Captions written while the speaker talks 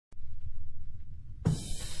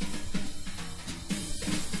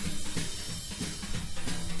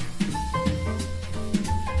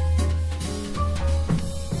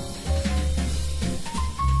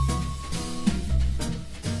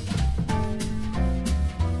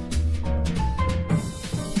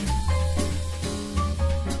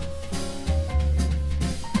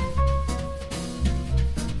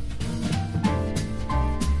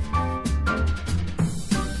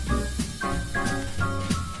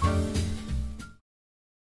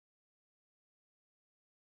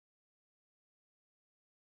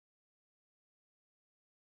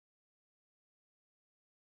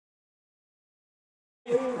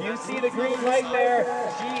You see the green light there.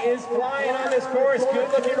 She is flying on this course. Good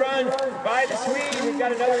looking run by the Swede. We've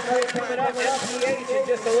got another twin coming up, MPH, in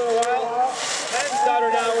just a little while. Daughter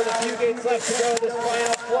now with a few gates left to go. This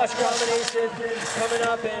final flush combination coming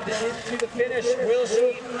up and into the finish. Will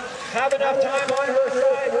she have enough time on her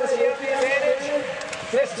side? Will she have the advantage?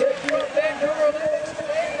 This Vancouver Olympics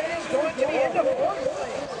today is going to be into fourth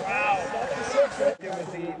place. Wow. It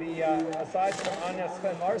was aside from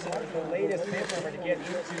Aspen Larson, it was the latest bid for her to get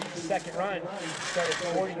into the second run. She started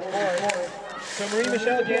 44th. So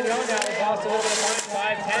Marie-Michelle Gagnon now has lost a little bit of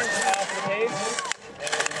time, 5/10 off the pace.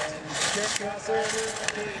 And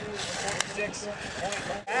 46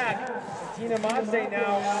 point back. Tina Matze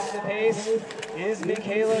now off the pace. Is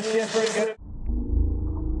Michaela Schifrin going to...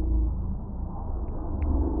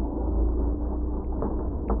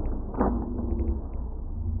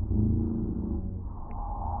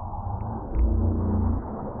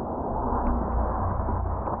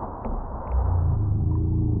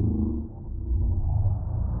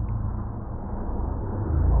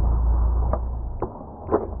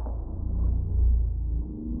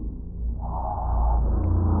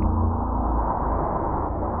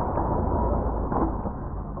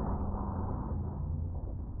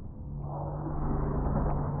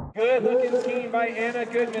 Good looking skiing by Anna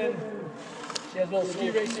Goodman. She has a little ski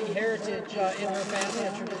racing heritage in her family,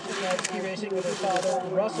 a tradition of ski racing with her father,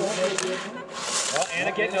 Russell. Well,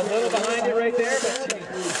 Anna getting a little behind it right there, but she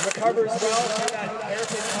recovers well through that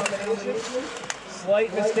hairpin combination.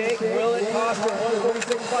 Slight mistake. Will it cost her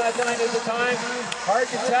 146.59 at the time? Hard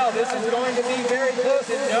to tell. This is going to be very close.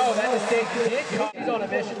 And no, that mistake did cost. She's on a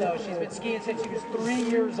mission, though. She's been skiing since she was 3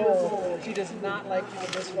 years old. She does not like to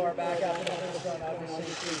get this far back out in the front, obviously.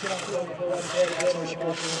 She don't feel that's where she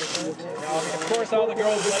wants to return to. Now, of course, all the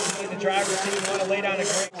girls like to be in the driver's seat and want to lay down a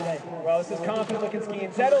great today. Well, this is confident-looking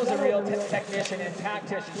skiing. Zettel's a real technician and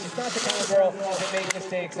tactician. She's not the kind of girl that makes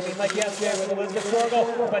mistakes. I mean, like yesterday with Elizabeth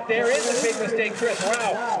Sorgel, but there is a big mistake, Chris.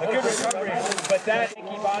 Wow. A good recovery, but that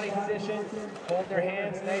sticky body position, holding their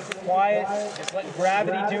hands nice and quiet, just letting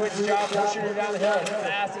gravity do its job, pushing her down the hill as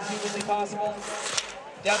fast as humanly possible.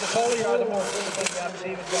 Down the taller you are, the more thing you have to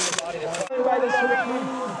even got the body to by the Swede.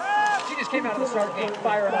 She just came out of the start gate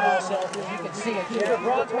firing on all cylinders. You can see it. She's a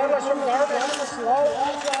bronze medalist from Garvin on the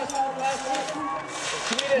Slalom last week.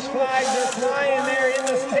 Swedish flags are flying there in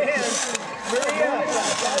the stands. Maria.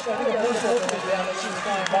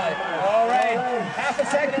 All right, half a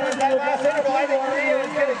second was that last interval. I think Maria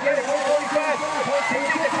is going to get it. 145.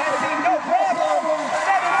 160 the time being, no problem.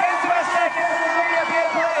 7/10 of a second for Maria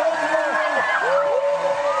Bianchi.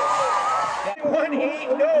 One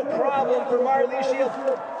heat, no problem for Marley Shields.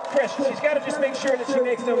 Chris, she's got to just make sure that she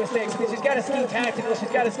makes no mistakes, because she's got to ski tactical,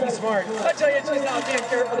 she's got to ski smart. I tell you, she's not damn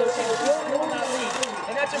careful, though. She will not lead.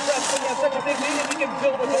 And that's impressive when you have such a big lead and we can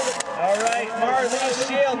build with it. All right, Marley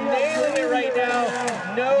Shield nailing it right now.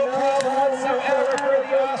 No problem whatsoever for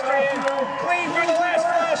the Austrian. Clean for the last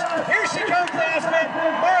flush. Here she comes, Aspen.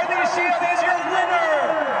 Marley Shield is your winner.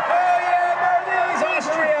 Oh yeah, Marley's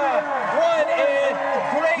Austria. One in.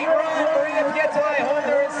 Great run. Maria Pietali home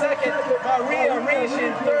there in second. Maria Reich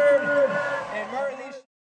in third.